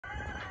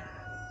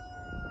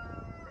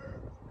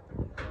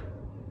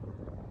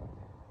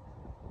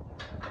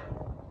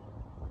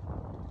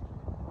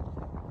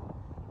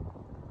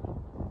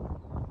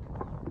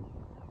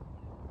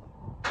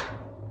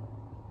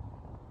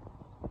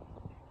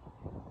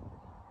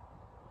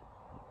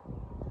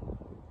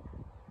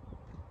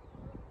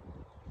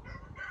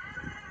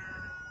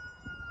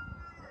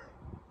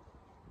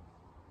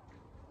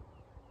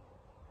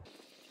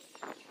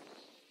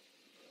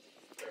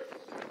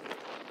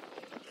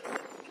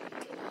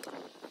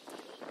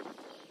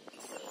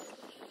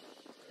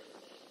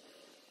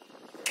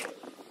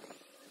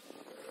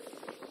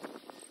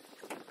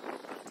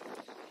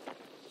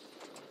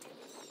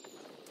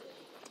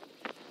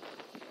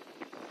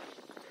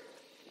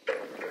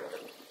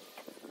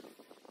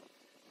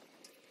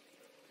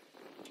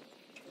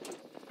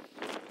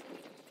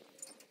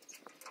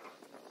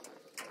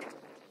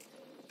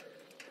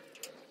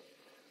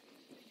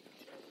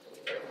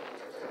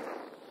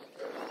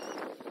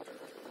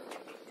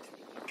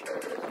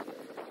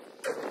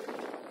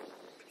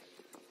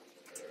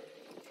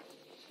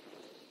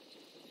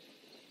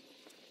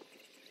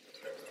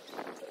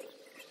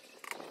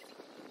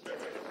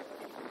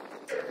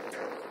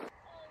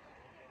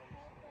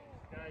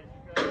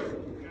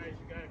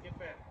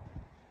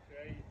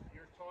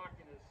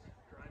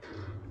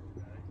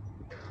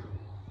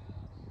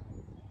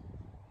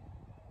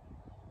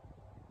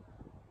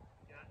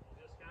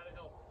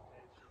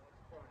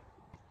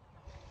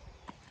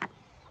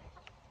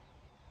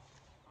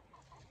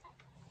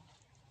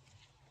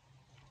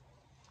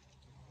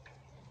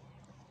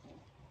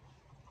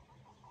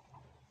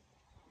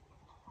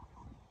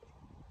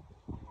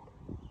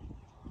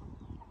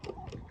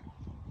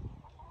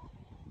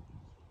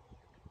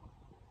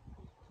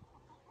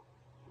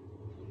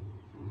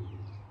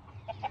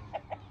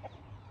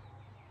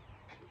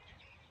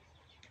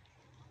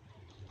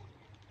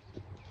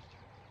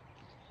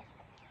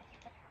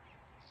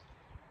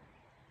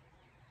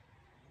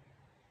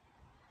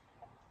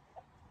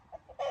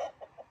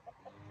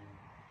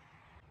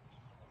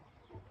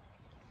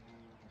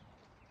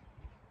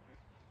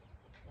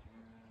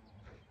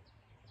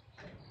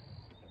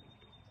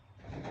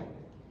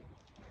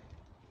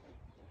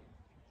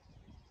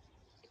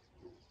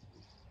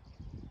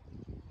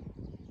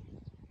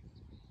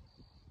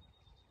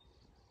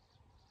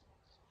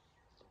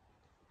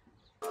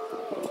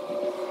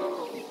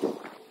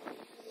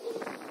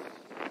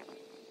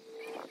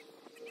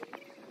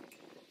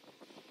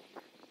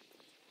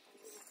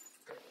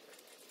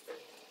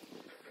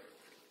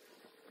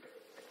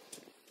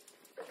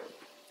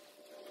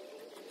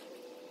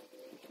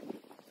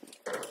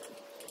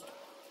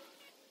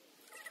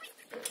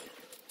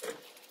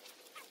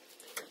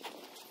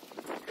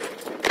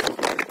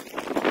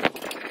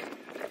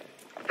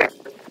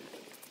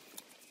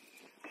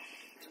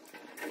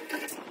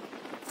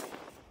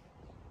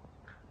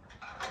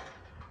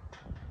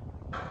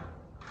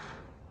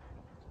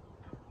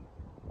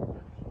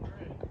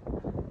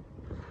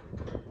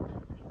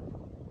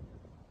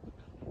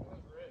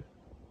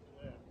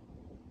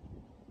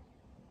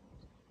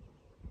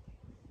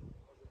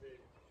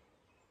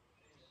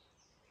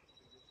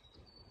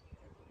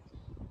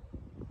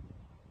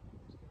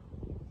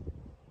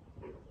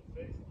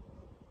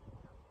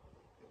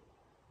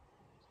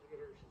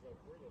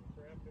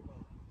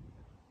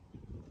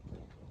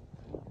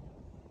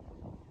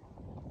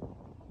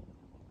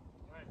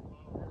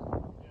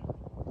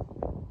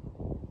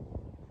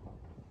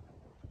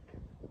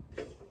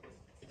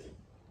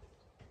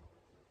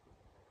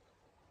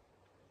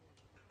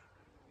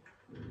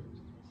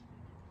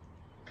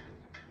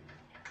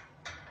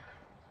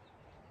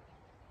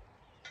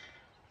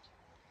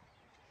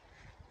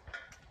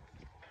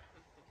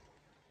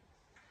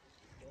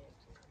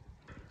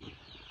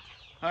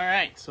All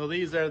right, so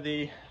these are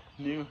the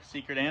new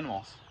secret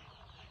animals.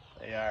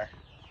 They are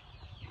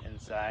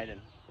inside and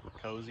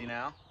cozy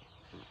now.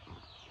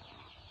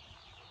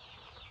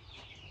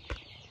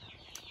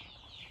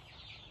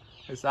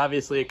 It's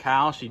obviously a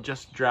cow. She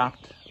just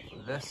dropped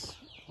this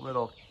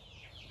little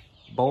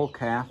bull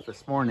calf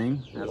this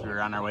morning as we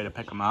were on our way to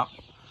pick them up.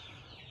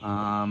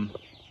 How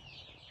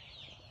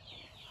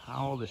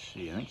old is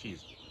she? I think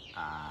she's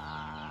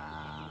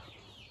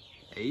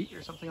 8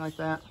 or something like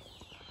that.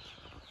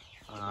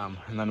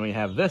 And then we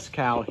have this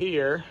cow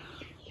here,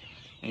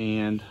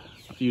 and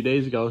a few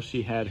days ago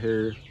she had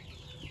her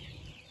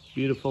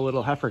beautiful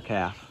little heifer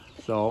calf.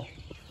 So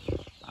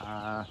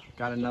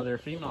got another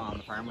female on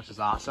the farm, which is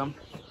awesome.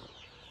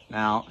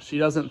 Now she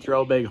doesn't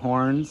throw big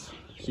horns.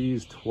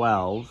 She's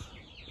 12,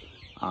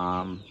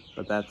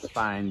 but that's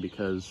fine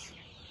because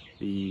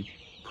the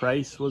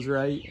price was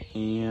right,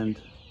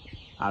 and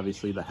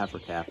obviously the heifer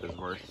calf is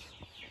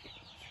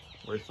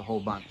worth a whole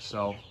bunch.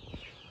 So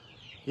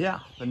yeah,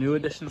 the new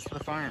additions to the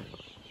farm.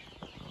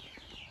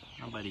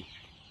 Oh, buddy.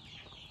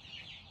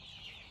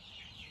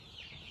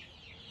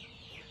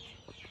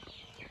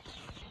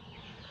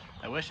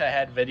 I wish I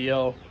had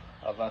video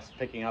of us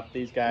picking up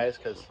these guys,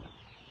 because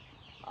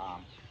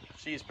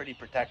she's pretty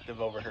protective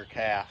over her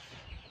calf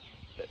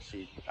that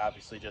she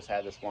obviously just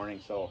had this morning.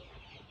 So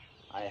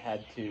I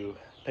had to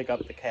pick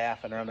up the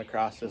calf and run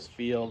across this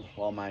field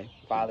while my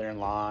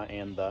father-in-law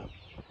and the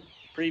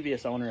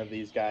previous owner of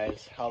these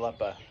guys held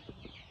up a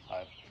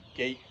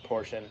gate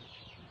portion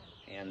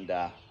and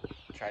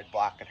tried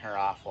blocking her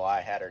off while I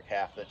had her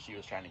calf that she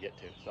was trying to get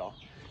to. So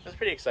it was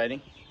pretty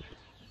exciting.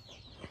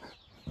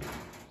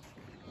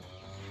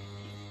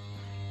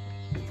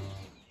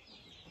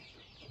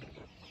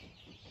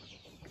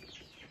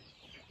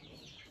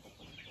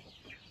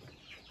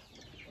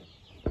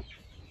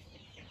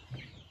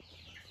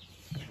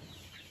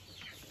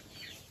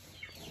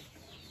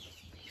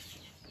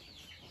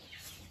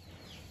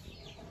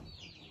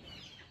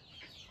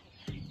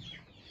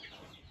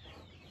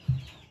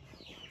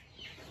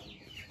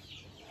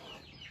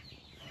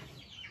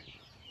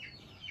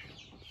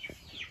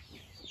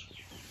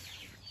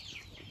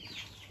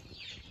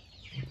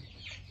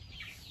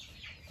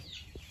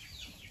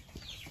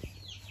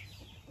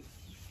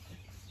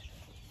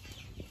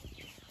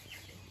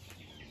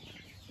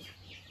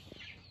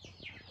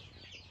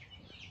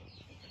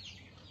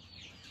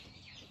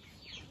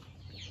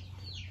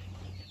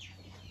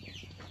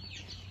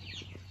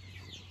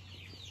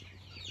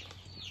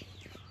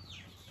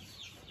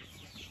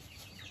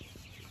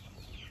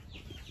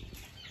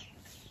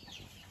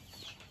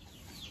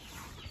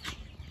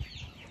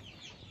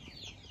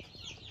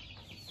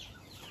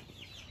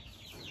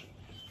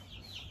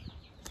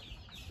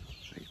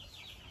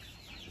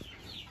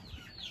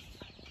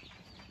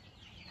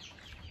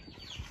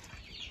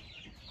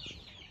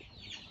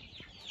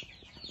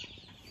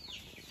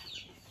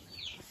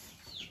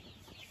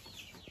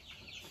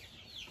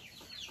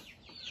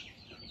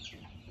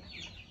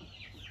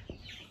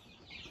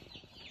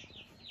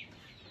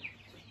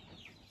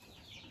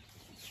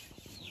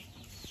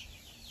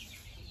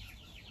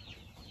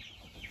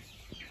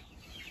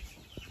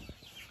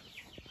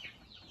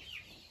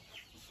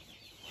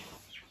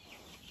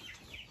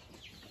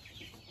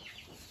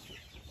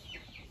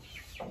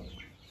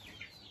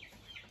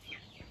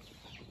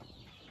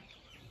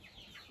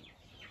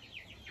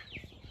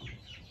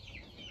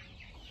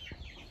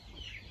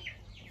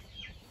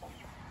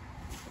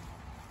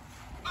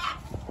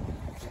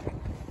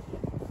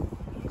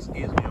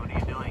 Excuse me, what are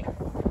you doing?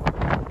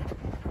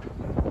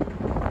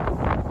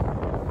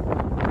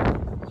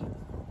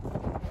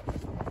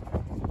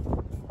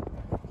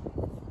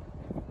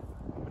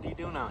 What are you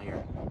doing out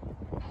here?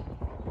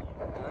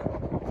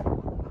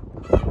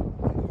 Huh?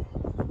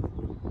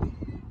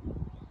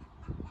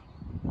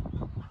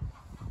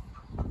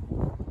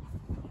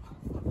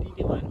 What are you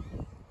doing?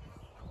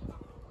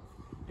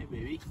 Hey,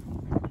 baby.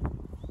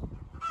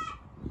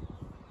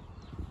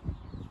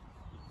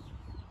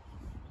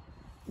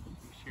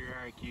 You sure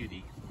are a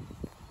cutie.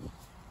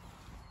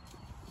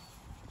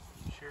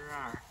 You sure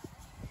are.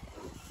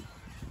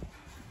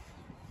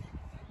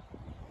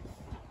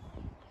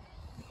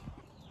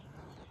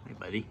 Hey,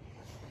 buddy.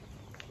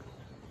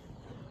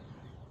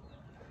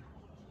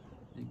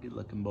 You're a good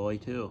looking boy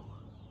too,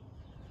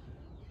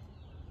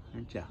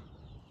 aren't ya?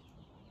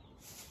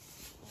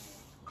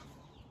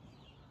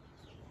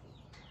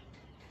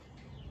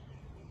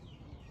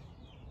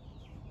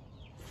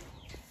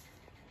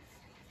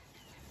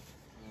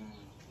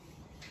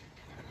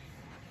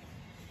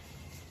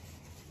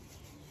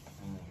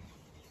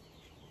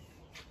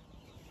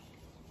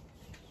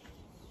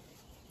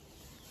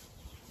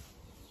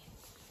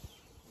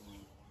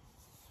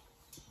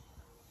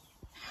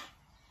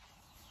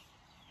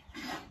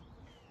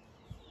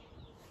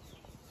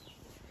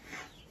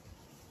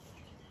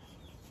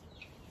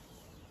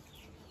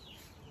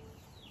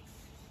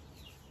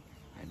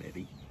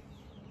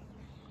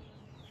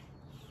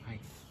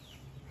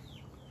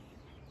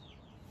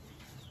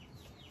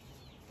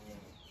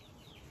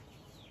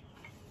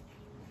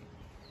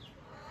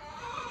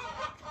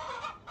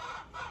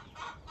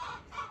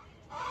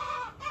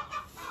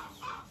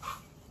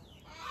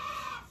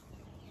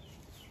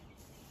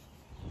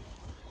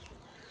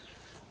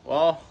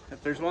 Well,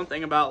 if there's one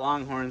thing about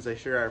Longhorns, they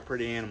sure are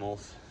pretty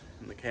animals,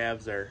 and the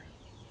calves are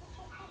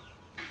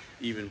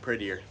even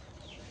prettier.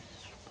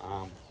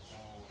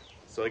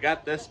 So I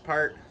got this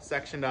part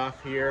sectioned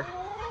off here.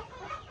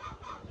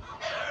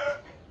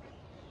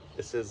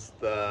 This is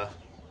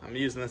I'm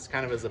using this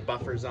kind of as a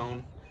buffer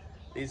zone.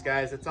 These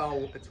guys, it's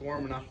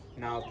warm enough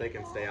now that they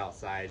can stay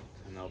outside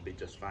and they'll be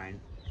just fine.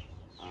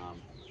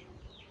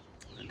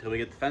 Until we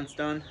get the fence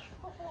done,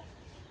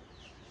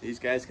 these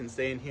guys can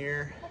stay in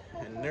here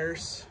and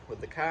nurse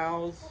with the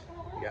cows.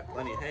 We got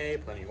plenty of hay,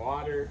 plenty of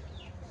water,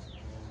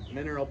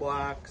 mineral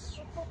blocks,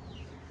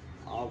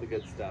 all the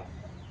good stuff.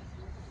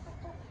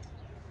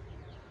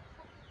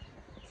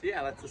 So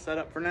yeah, that's the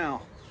setup for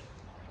now.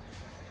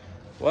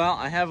 Well,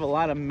 I have a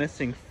lot of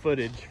missing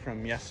footage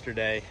from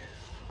yesterday.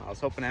 I was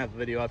hoping to have the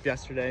video up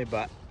yesterday,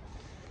 but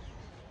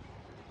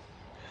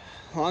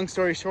long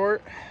story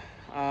short,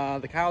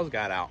 the cows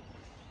got out.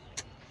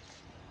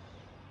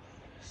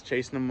 Just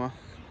chasing them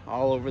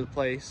all over the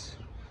place.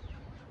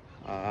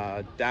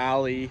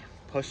 Dolly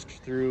pushed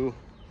through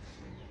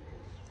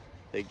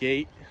the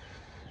gate,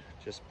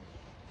 just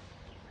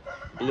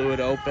blew it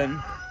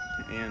open,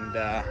 and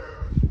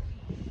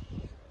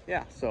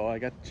yeah, so I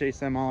got to chase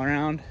them all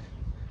around.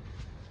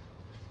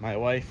 My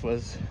wife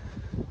was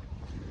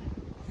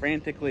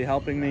frantically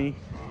helping me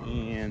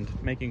and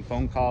making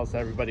phone calls to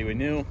everybody we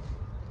knew.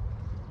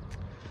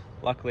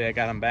 Luckily, I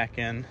got them back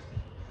in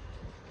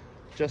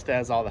just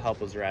as all the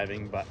help was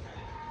arriving, but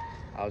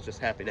I was just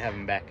happy to have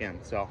them back in.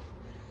 So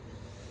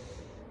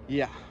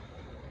yeah,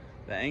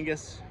 the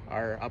Angus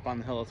are up on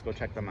the hill. Let's go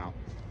check them out.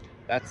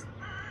 That's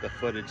the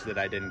footage that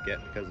I didn't get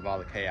because of all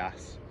the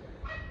chaos.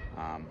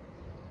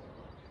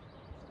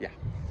 Yeah,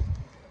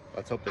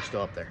 let's hope they're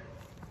still up there.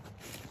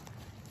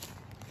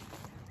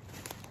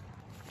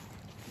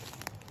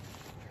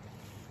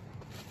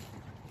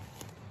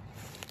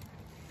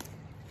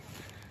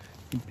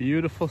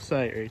 Beautiful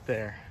sight right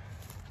there.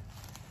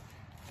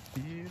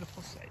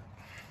 Beautiful sight.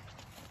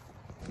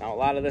 Now a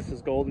lot of this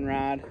is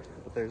goldenrod,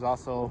 but there's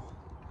also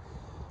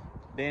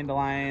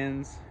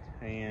dandelions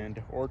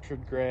and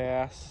orchard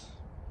grass,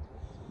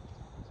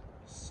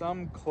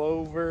 some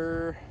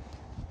clover.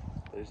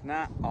 There's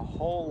not a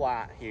whole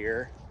lot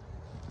here,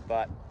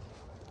 but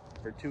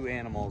for two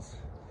animals,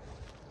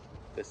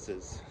 this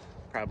is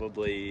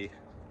probably,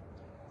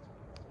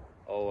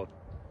 a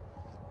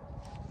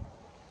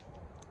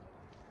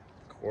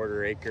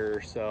quarter acre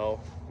or so,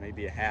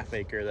 maybe a half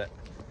acre that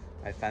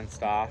I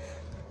fenced off.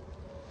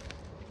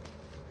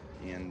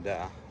 And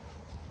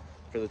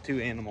for the two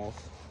animals,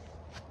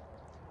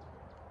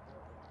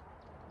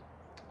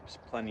 there's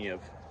plenty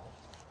of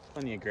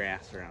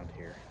grass around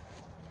here.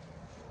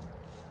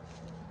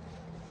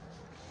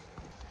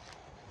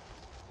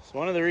 So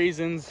one of the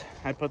reasons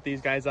I put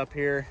these guys up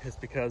here is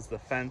because the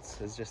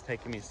fence is just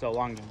taking me so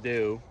long to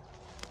do,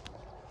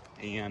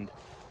 and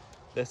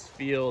this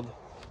field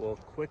will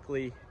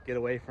quickly get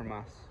away from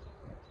us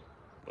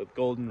with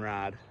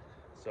goldenrod.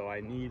 So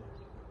I need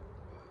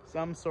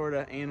some sort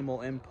of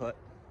animal input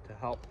to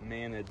help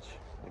manage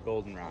the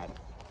goldenrod.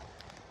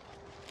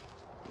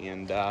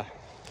 And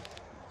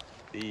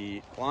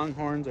the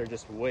Longhorns are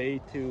just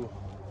way too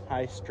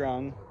high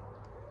strung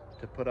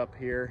to put up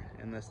here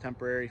in this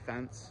temporary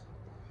fence.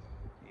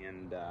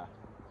 And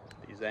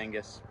these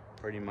Angus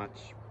pretty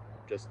much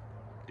just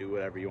do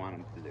whatever you want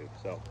them to do.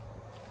 So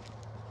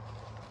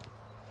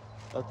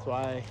that's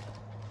why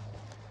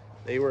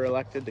they were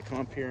elected to come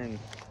up here and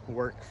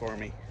work for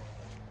me.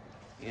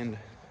 And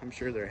I'm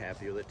sure they're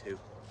happy with it too.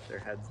 Their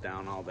heads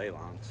down all day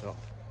long, so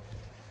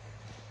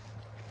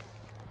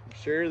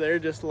I'm sure they're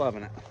just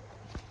loving it.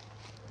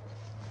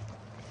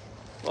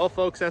 Well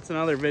folks, that's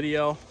another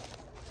video.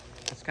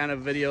 This kind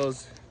of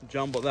videos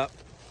jumbled up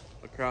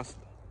across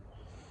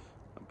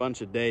a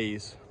bunch of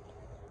days.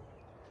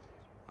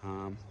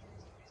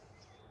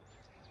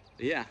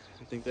 Yeah,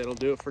 I think that'll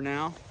do it for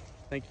now.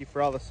 Thank you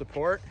for all the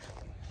support.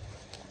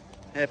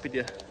 Happy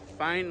to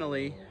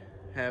finally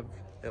have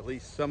at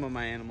least some of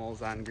my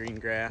animals on green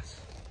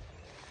grass.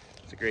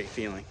 It's a great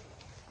feeling.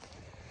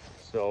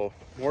 So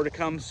more to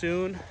come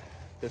soon.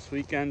 This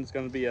weekend is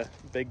going to be a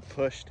big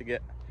push to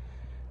get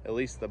at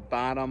least the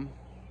bottom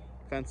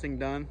fencing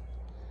done,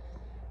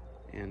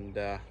 and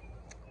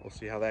we'll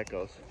see how that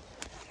goes.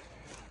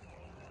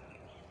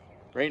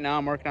 Right now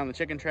I'm working on the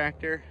chicken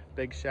tractor.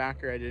 Big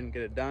shocker, I didn't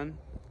get it done,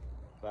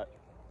 but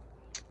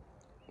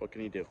what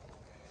can you do?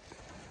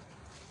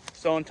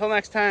 So until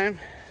next time,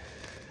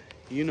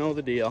 you know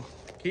the deal.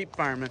 Keep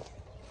farming.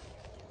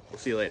 We'll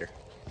see you later.